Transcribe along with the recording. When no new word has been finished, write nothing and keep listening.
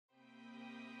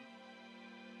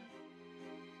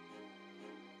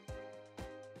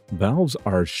Valves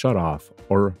are shut-off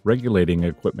or regulating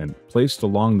equipment placed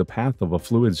along the path of a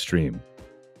fluid stream.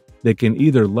 They can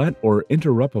either let or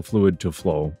interrupt a fluid to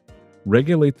flow,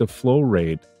 regulate the flow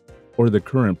rate, or the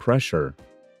current pressure.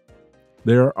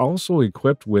 They are also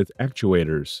equipped with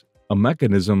actuators, a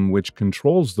mechanism which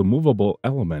controls the movable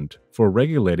element for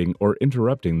regulating or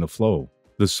interrupting the flow.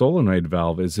 The solenoid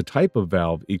valve is a type of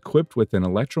valve equipped with an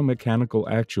electromechanical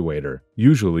actuator,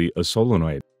 usually a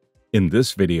solenoid. In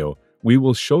this video, we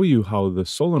will show you how the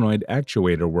solenoid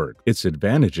actuator works, its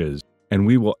advantages, and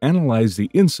we will analyze the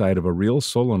inside of a real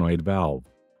solenoid valve.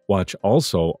 Watch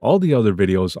also all the other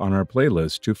videos on our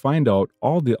playlist to find out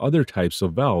all the other types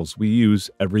of valves we use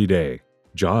every day.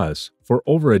 JAES, for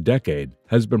over a decade,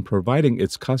 has been providing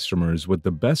its customers with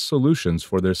the best solutions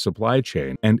for their supply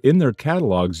chain, and in their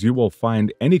catalogs you will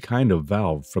find any kind of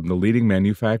valve from the leading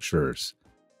manufacturers.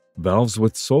 Valves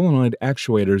with solenoid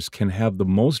actuators can have the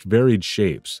most varied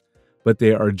shapes, but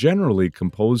they are generally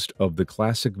composed of the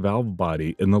classic valve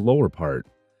body in the lower part,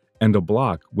 and a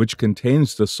block which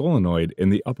contains the solenoid in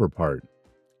the upper part.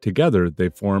 Together they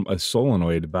form a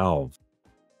solenoid valve.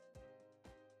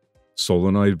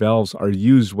 Solenoid valves are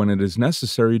used when it is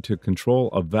necessary to control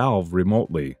a valve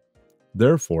remotely,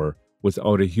 therefore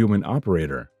without a human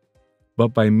operator, but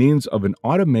by means of an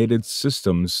automated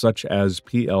system such as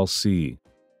PLC.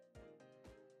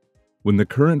 When the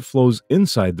current flows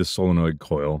inside the solenoid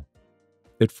coil,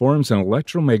 it forms an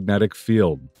electromagnetic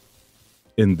field.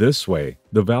 In this way,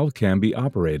 the valve can be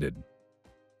operated.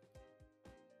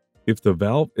 If the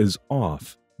valve is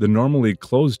off, the normally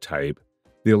closed type,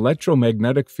 the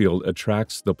electromagnetic field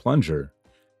attracts the plunger,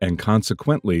 and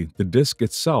consequently the disc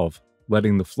itself,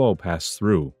 letting the flow pass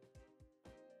through.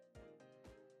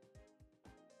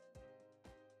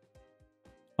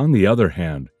 On the other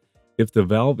hand, if the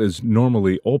valve is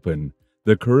normally open,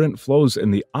 the current flows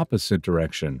in the opposite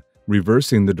direction,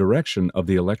 reversing the direction of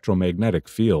the electromagnetic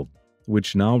field,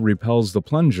 which now repels the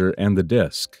plunger and the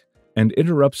disc, and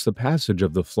interrupts the passage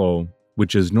of the flow,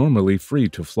 which is normally free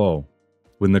to flow.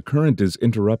 When the current is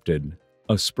interrupted,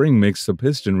 a spring makes the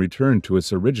piston return to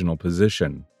its original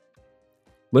position.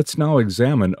 Let's now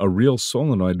examine a real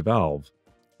solenoid valve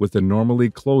with a normally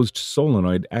closed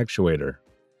solenoid actuator.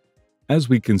 As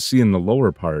we can see in the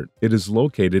lower part, it is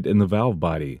located in the valve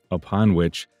body, upon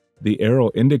which the arrow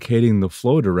indicating the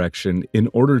flow direction in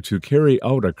order to carry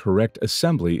out a correct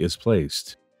assembly is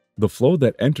placed. The flow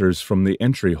that enters from the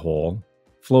entry hole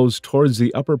flows towards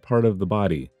the upper part of the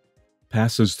body,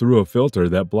 passes through a filter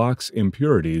that blocks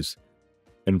impurities,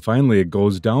 and finally it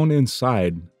goes down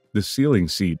inside the sealing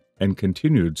seat and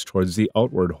continues towards the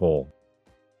outward hole.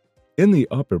 In the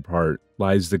upper part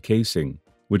lies the casing,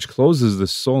 which closes the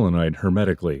solenoid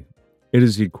hermetically. It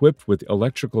is equipped with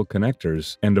electrical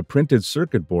connectors and a printed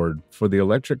circuit board for the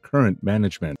electric current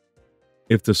management.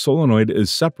 If the solenoid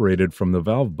is separated from the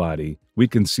valve body, we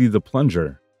can see the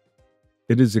plunger.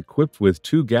 It is equipped with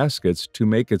two gaskets to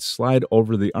make it slide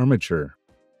over the armature.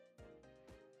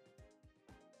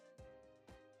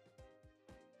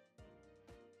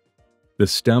 The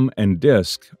stem and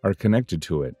disc are connected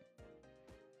to it.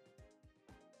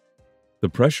 The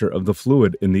pressure of the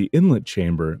fluid in the inlet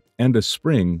chamber and a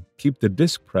spring keep the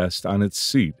disc pressed on its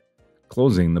seat,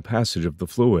 closing the passage of the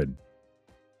fluid.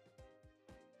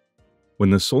 When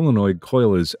the solenoid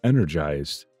coil is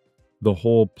energized, the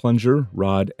whole plunger,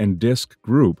 rod, and disc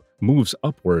group moves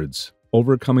upwards,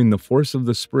 overcoming the force of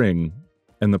the spring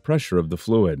and the pressure of the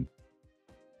fluid.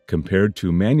 Compared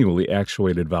to manually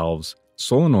actuated valves,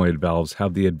 solenoid valves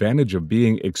have the advantage of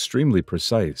being extremely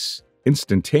precise,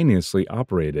 instantaneously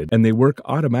operated, and they work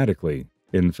automatically.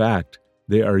 In fact,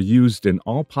 they are used in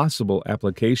all possible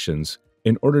applications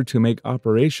in order to make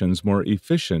operations more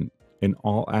efficient in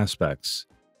all aspects.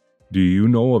 Do you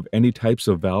know of any types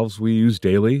of valves we use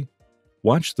daily?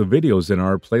 Watch the videos in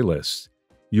our playlist.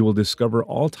 You will discover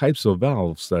all types of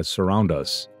valves that surround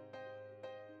us.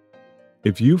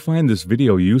 If you find this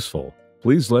video useful,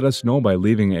 please let us know by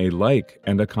leaving a like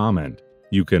and a comment.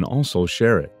 You can also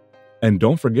share it. And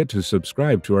don't forget to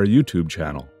subscribe to our YouTube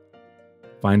channel.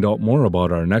 Find out more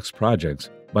about our next projects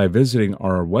by visiting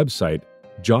our website,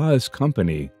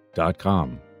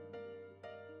 jaescompany.com.